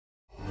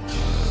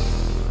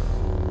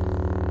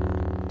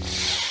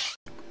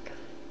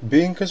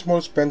Being a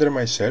small spender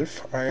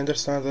myself, I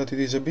understand that it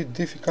is a bit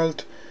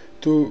difficult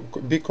to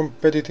be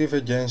competitive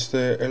against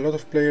a lot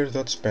of players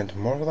that spend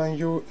more than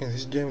you in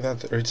this game,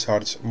 that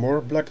recharge more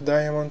black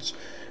diamonds,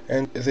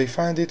 and they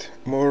find it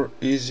more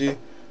easy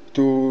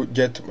to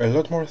get a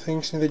lot more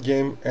things in the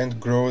game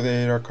and grow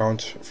their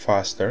accounts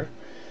faster.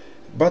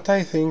 But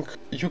I think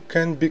you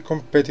can be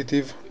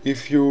competitive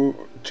if you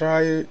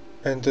try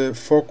and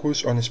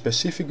focus on a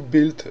specific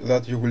build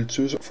that you will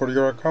choose for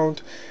your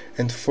account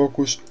and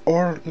focus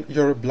all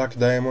your black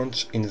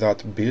diamonds in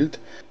that build.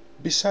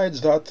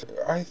 Besides that,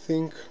 I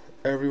think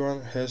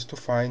everyone has to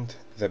find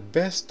the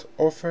best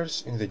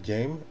offers in the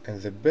game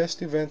and the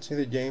best events in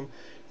the game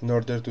in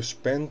order to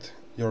spend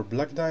your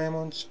black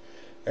diamonds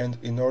and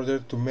in order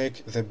to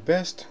make the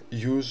best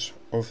use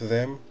of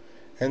them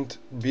and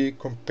be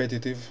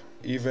competitive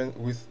even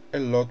with a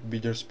lot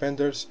bigger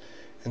spenders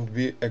and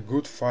be a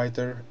good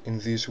fighter in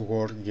this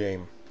war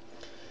game.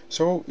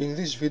 So in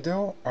this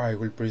video I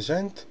will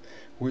present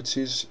which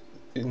is,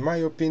 in my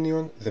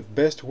opinion, the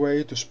best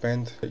way to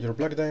spend your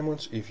black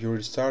diamonds if you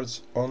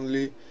recharge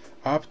only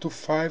up to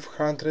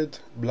 500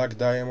 black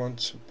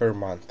diamonds per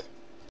month.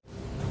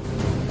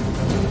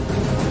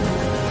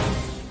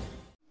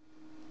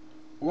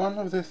 One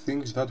of the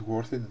things that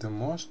worth it the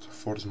most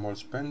for small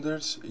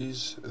spenders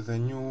is the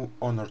new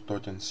honor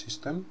token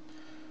system,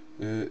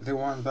 the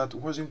one that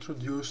was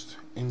introduced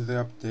in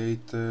the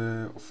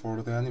update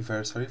for the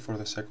anniversary, for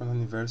the second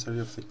anniversary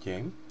of the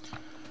game.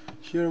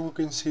 Here we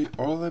can see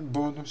all the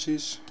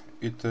bonuses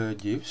it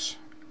gives,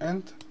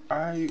 and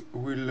I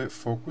will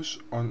focus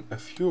on a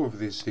few of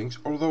these things,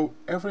 although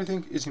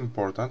everything is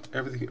important,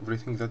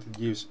 everything that it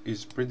gives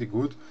is pretty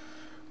good.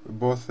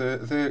 Both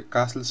the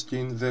castle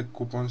skin, the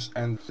coupons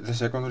and the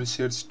second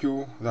research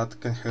queue that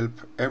can help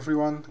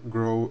everyone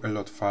grow a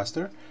lot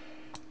faster,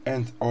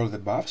 and all the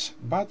buffs,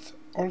 but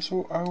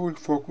also I will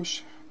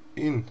focus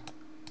in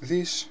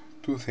these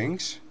two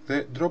things,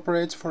 the drop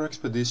rates for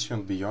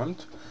Expedition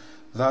Beyond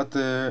that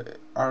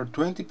are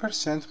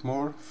 20%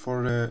 more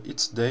for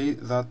each day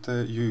that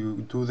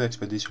you do the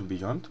Expedition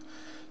Beyond,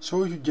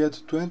 so you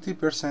get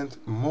 20%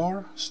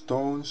 more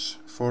stones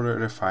for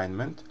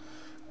refinement,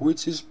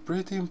 which is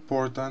pretty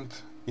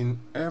important in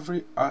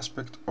every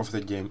aspect of the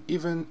game.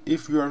 Even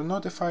if you are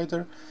not a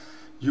fighter,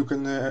 you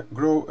can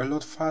grow a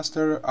lot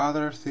faster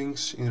other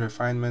things in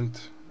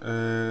refinement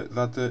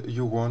that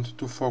you want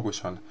to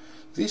focus on.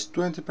 This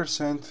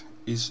 20%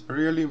 is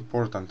really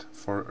important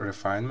for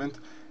refinement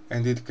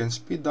and it can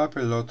speed up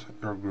a lot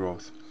your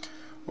growth.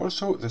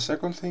 Also, the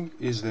second thing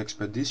is the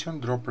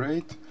expedition drop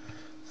rate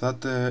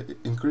that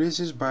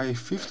increases by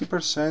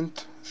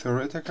 50%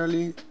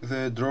 theoretically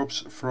the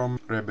drops from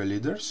rebel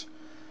leaders,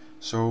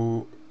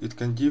 so it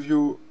can give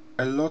you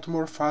a lot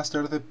more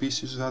faster the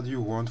pieces that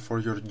you want for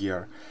your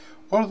gear.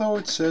 Although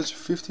it says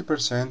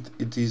 50%,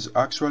 it is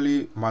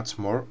actually much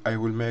more. I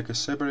will make a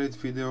separate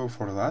video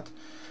for that,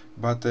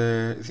 but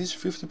this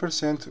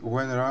 50%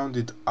 when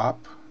rounded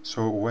up,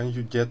 so when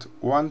you get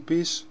one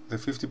piece, the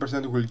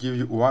 50% will give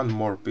you one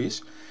more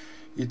piece.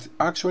 It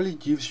actually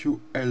gives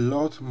you a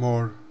lot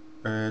more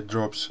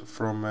drops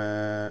from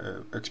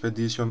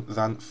expedition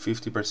than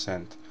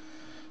 50%.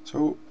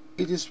 So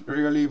it is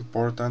really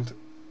important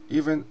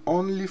even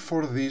only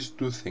for these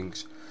two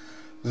things.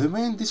 The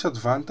main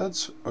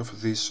disadvantage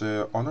of this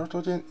honor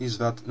token is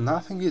that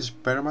nothing is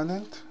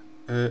permanent,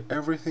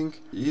 everything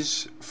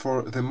is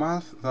for the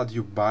month that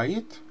you buy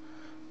it,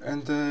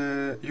 and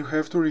you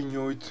have to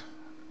renew it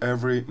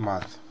every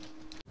month.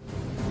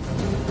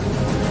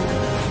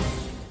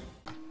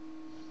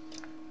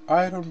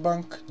 Iron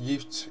Bank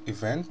Gifts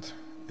event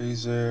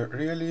is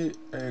really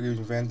an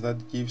event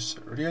that gives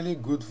really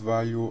good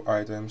value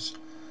items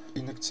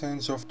in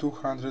exchange of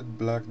 200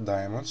 black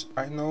diamonds.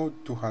 I know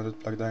 200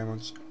 black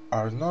diamonds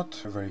are not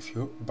very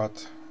few,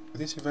 but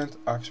this event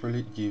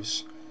actually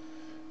gives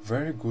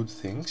very good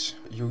things.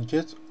 You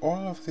get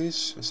all of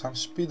these, some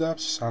speed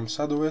ups, some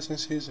shadow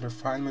essences,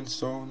 refinement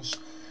stones,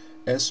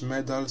 S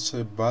medals,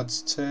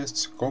 badge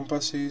chests,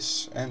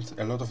 compasses, and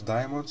a lot of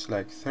diamonds,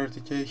 like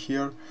 30k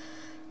here,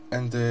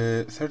 and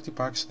 30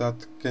 packs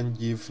that can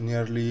give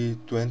nearly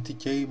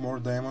 20k more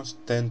diamonds,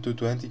 10 to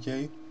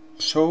 20k.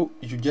 So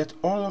you get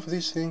all of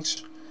these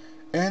things,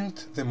 and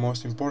the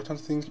most important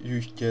thing,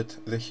 you get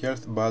the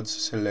health badge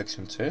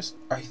selection chest.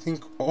 I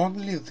think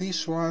only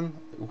this one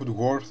would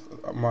worth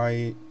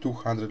my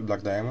 200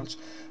 black diamonds,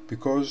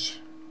 because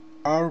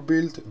our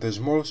build, the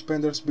small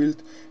spenders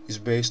build, is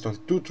based on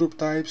 2 troop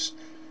types,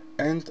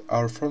 and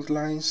our front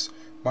lines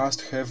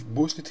must have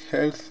boosted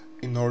health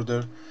in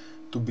order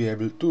to be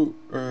able to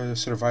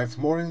survive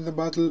more in the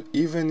battle,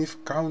 even if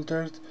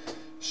countered,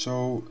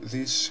 so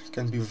this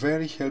can be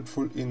very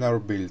helpful in our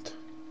build.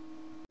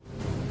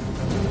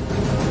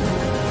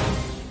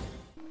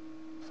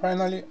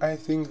 Finally, I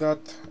think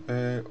that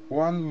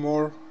one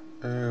more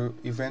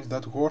event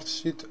that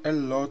worths it a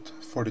lot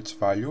for its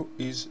value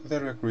is the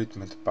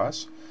recruitment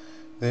pass,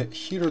 the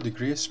hero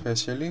degree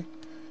especially,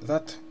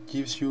 that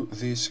gives you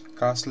this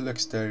castle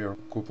exterior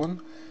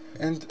coupon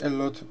and a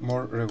lot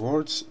more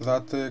rewards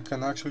that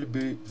can actually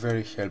be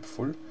very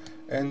helpful,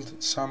 and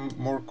some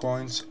more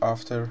coins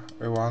after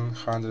a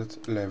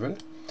 100 level.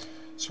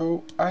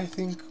 So I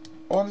think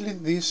only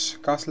this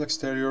castle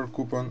exterior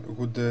coupon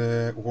would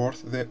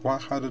worth the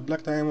 100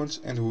 black diamonds,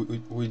 and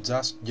we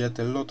just get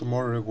a lot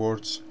more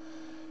rewards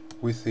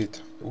with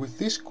it. With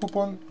this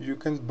coupon you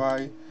can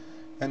buy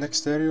an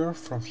exterior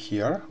from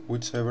here,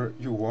 whichever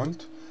you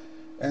want,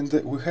 and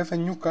we have a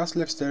new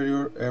castle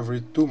exterior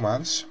every 2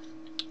 months.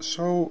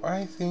 So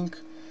I think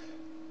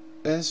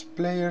as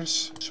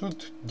players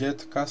should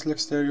get castle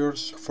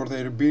exteriors for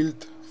their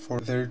build, for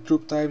their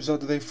troop types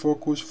that they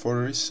focus, for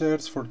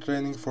research, for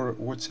training, for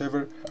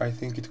whatever. I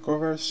think it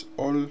covers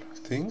all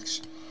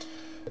things.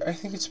 I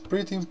think it's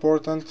pretty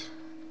important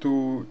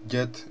to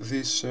get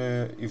this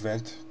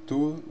event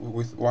too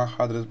with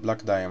 100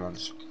 black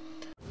diamonds.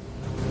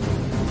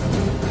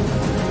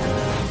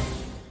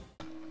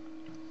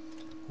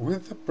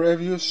 With the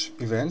previous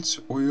events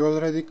we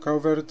already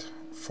covered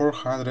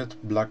 400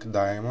 black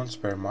diamonds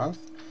per month.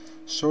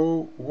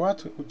 So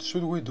what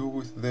should we do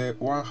with the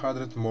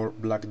 100 more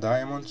black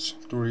diamonds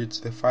to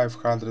reach the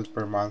 500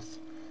 per month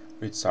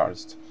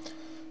recharged?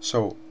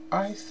 So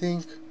I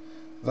think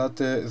that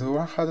the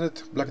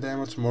 100 black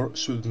diamonds more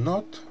should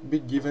not be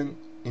given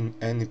in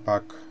any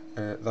pack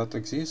that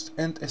exists,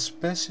 and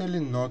especially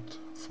not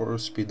for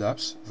speed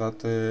ups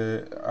that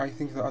I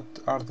think that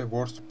are the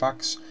worst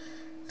packs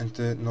and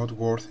not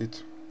worth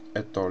it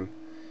at all.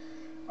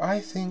 I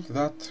think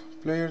that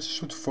players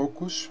should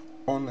focus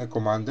on a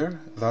commander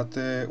that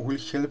will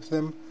help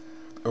them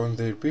on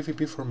their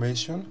PvP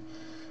formation.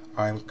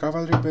 I'm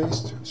cavalry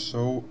based,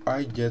 so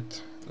I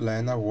get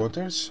Lena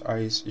Waters.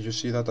 You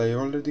see that I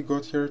already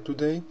got her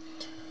today.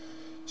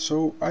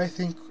 So I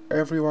think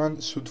everyone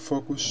should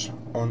focus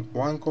on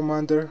one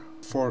commander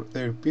for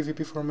their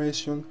PvP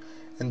formation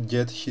and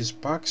get his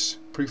packs,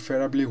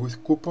 preferably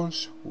with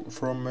coupons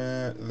from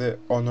the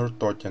honor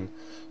token.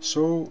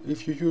 So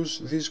if you use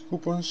these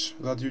coupons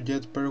that you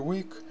get per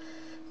week,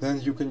 then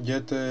you can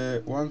get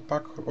one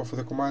pack of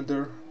the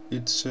commander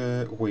each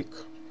week.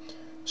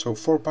 So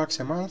 4 packs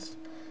a month,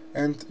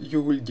 and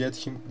you will get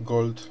him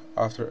gold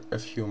after a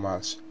few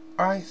months.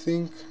 I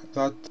think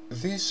that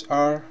these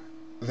are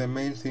the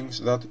main things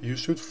that you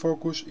should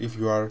focus if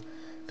you are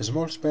a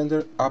small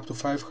spender up to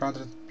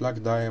 500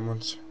 black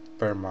diamonds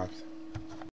per month.